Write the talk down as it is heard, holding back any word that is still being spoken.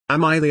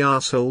Am I the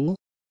asshole?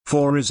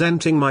 For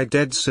resenting my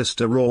dead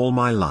sister all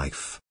my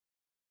life.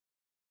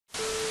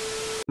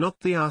 Not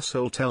the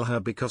asshole. Tell her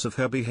because of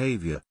her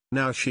behavior,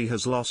 now she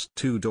has lost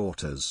 2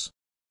 daughters.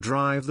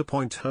 Drive the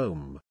point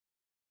home.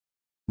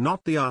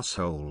 Not the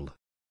asshole.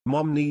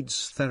 Mom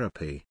needs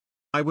therapy.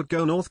 I would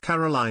go North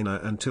Carolina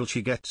until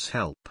she gets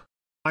help.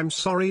 I'm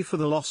sorry for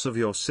the loss of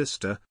your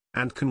sister,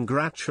 and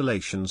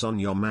congratulations on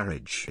your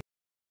marriage.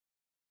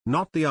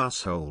 Not the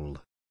asshole.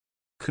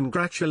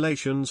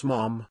 Congratulations,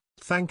 Mom.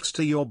 Thanks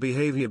to your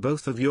behavior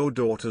both of your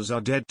daughters are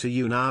dead to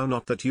you now.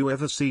 Not that you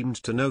ever seemed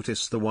to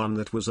notice the one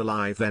that was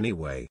alive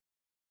anyway.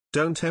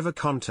 Don't ever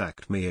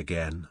contact me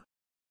again.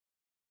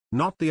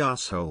 Not the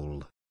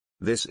asshole.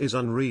 This is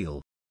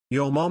unreal.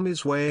 Your mom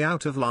is way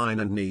out of line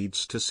and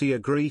needs to see a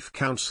grief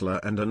counselor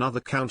and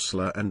another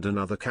counselor and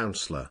another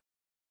counselor.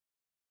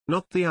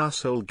 Not the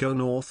asshole. Go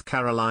North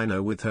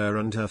Carolina with her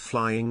and her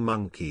flying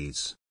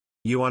monkeys.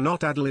 You are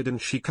not Adelaide and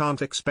she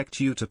can't expect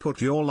you to put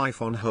your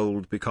life on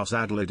hold because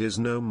Adelaide is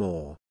no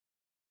more.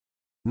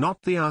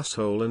 Not the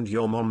asshole. And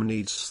your mom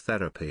needs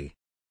therapy.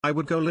 I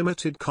would go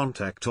limited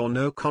contact or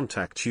no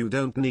contact. You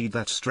don't need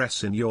that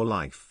stress in your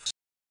life.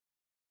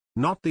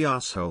 Not the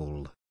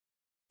asshole.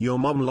 Your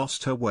mom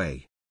lost her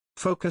way.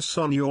 Focus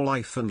on your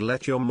life and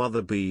let your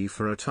mother be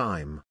for a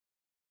time.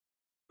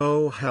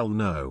 Oh hell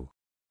no.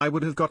 I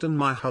would have gotten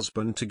my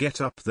husband to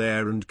get up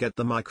there and get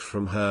the mic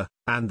from her,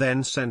 and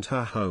then sent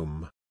her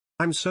home.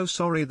 I'm so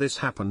sorry this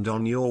happened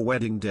on your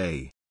wedding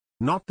day.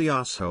 Not the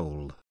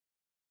asshole.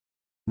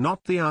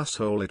 Not the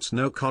asshole. It's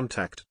no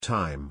contact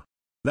time.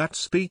 That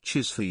speech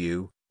is for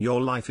you,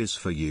 your life is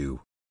for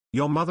you.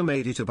 Your mother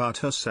made it about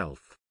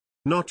herself.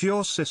 Not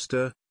your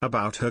sister,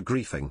 about her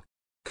grieving.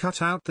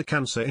 Cut out the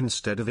cancer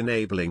instead of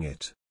enabling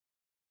it.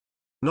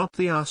 Not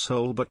the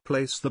asshole, but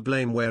place the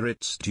blame where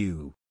it's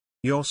due.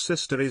 Your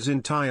sister is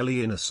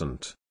entirely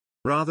innocent.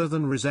 Rather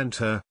than resent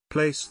her,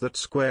 place that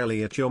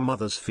squarely at your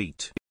mother's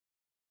feet.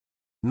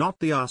 Not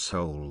the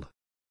asshole.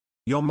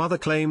 Your mother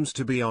claims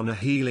to be on a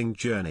healing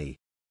journey.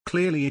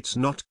 Clearly it's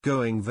not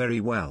going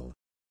very well.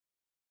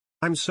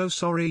 I'm so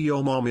sorry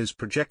your mom is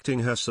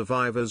projecting her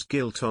survivor's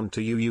guilt onto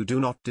you. You do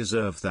not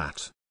deserve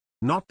that.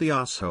 Not the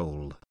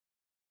asshole.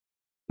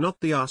 Not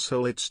the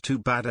asshole. It's too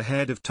bad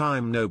ahead of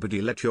time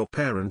nobody let your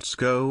parents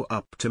go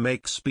up to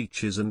make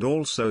speeches, and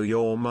also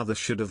your mother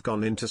should have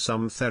gone into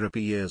some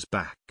therapy years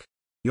back.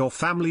 Your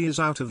family is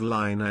out of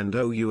line and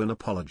owe you an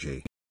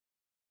apology.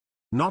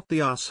 Not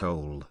the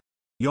asshole.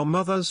 Your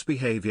mother's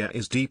behavior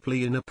is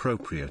deeply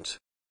inappropriate.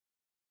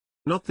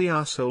 Not the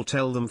asshole.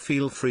 Tell them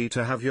feel free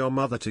to have your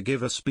mother to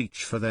give a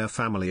speech for their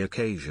family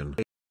occasion.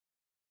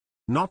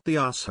 Not the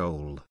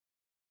asshole.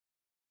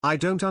 I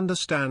don't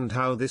understand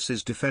how this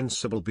is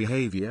defensible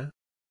behavior.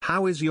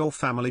 How is your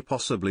family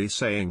possibly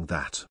saying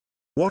that?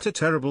 What a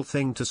terrible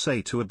thing to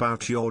say to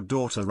about your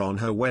daughter on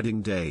her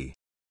wedding day.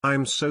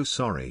 I'm so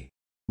sorry.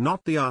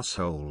 Not the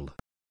asshole.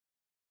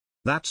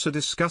 That's a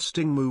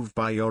disgusting move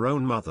by your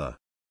own mother.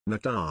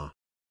 Nata.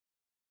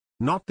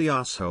 Not the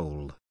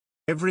asshole.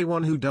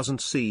 Everyone who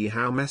doesn't see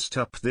how messed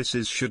up this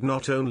is should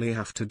not only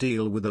have to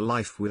deal with a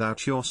life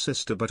without your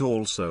sister but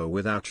also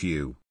without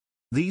you.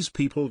 These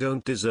people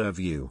don't deserve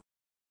you.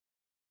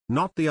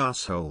 Not the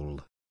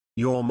asshole.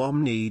 Your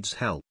mom needs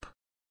help.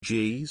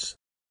 Jeez.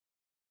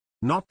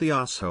 Not the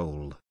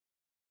asshole.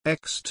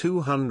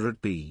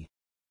 X200B.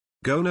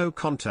 Go no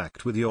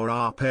contact with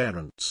your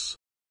parents.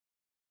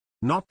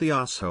 Not the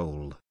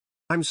asshole.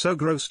 I'm so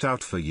grossed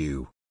out for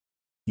you.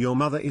 Your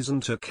mother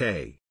isn't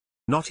okay.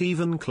 Not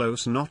even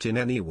close, not in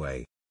any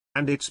way.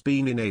 And it's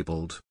been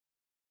enabled.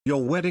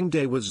 Your wedding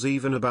day was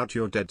even about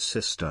your dead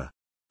sister.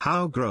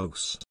 How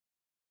gross.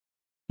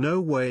 No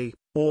way.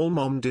 All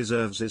mom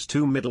deserves is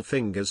 2 middle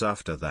fingers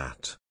after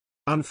that.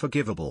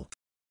 Unforgivable.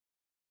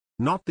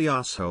 Not the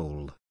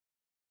asshole.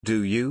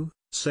 Do you,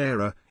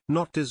 Sarah,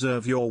 not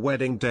deserve your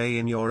wedding day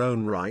in your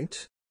own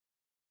right?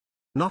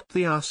 Not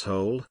the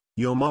asshole.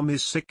 Your mom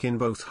is sick in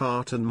both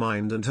heart and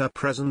mind, and her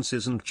presence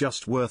isn't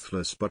just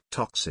worthless but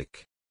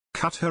toxic.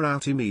 Cut her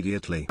out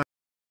immediately.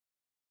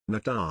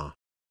 Nata.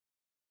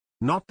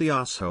 Not the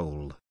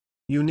asshole.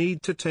 You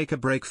need to take a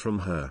break from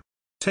her.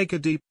 Take a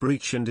deep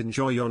breath and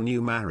enjoy your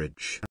new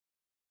marriage.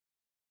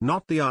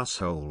 Not the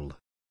asshole.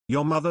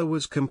 Your mother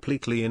was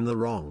completely in the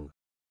wrong.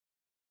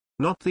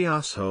 Not the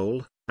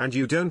asshole, and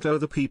you don't owe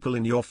the people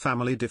in your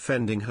family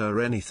defending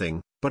her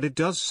anything, but it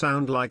does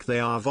sound like they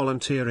are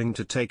volunteering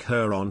to take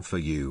her on for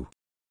you.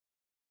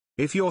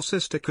 If your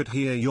sister could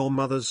hear your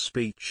mother's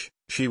speech,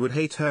 she would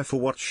hate her for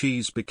what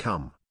she's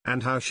become,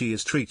 and how she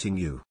is treating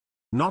you.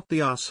 Not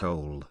the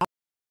asshole.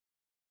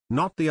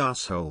 Not the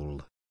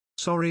asshole.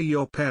 Sorry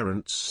your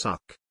parents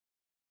suck.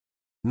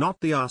 Not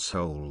the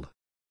asshole.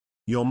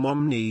 Your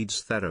mom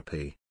needs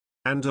therapy.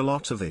 And a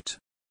lot of it.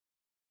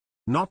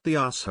 Not the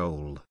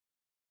asshole.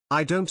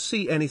 I don't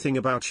see anything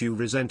about you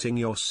resenting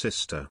your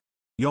sister.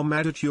 You're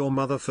mad at your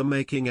mother for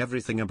making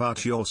everything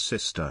about your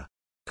sister.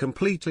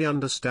 Completely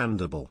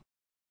understandable.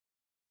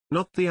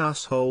 Not the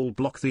asshole.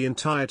 Block the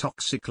entire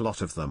toxic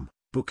lot of them,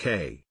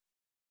 bouquet.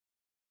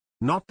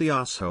 Not the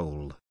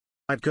asshole.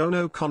 I'd go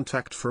no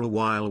contact for a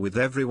while with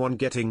everyone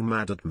getting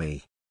mad at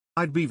me.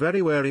 I'd be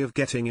very wary of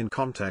getting in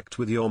contact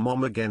with your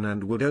mom again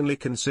and would only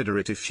consider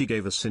it if she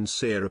gave a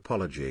sincere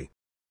apology.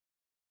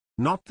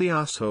 Not the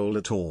asshole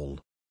at all.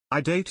 I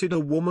dated a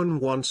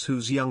woman once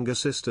whose younger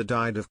sister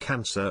died of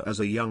cancer as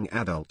a young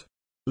adult.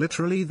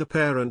 Literally the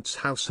parents'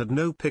 house had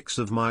no pics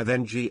of my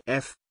then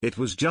GF, it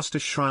was just a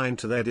shrine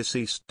to their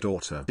deceased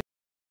daughter.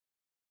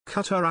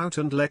 Cut her out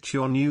and let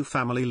your new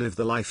family live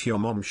the life your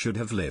mom should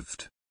have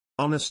lived.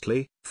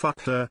 Honestly,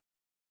 fuck her.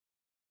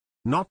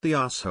 Not the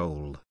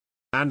asshole.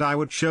 And I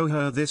would show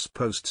her this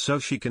post so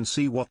she can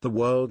see what the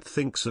world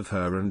thinks of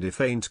her and if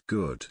ain't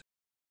good.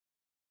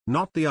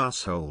 Not the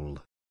asshole.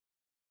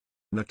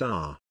 Not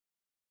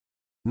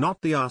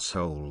the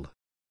asshole.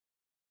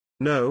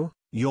 No,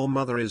 your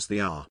mother is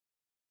the R.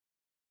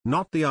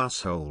 Not the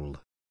asshole.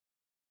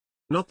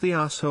 Not the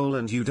asshole,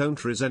 and you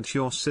don't resent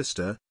your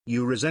sister,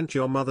 you resent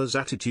your mother's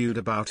attitude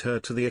about her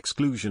to the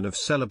exclusion of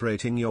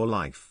celebrating your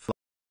life.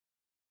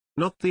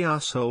 Not the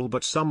asshole,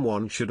 but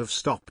someone should have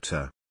stopped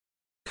her.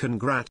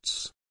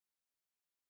 Congrats.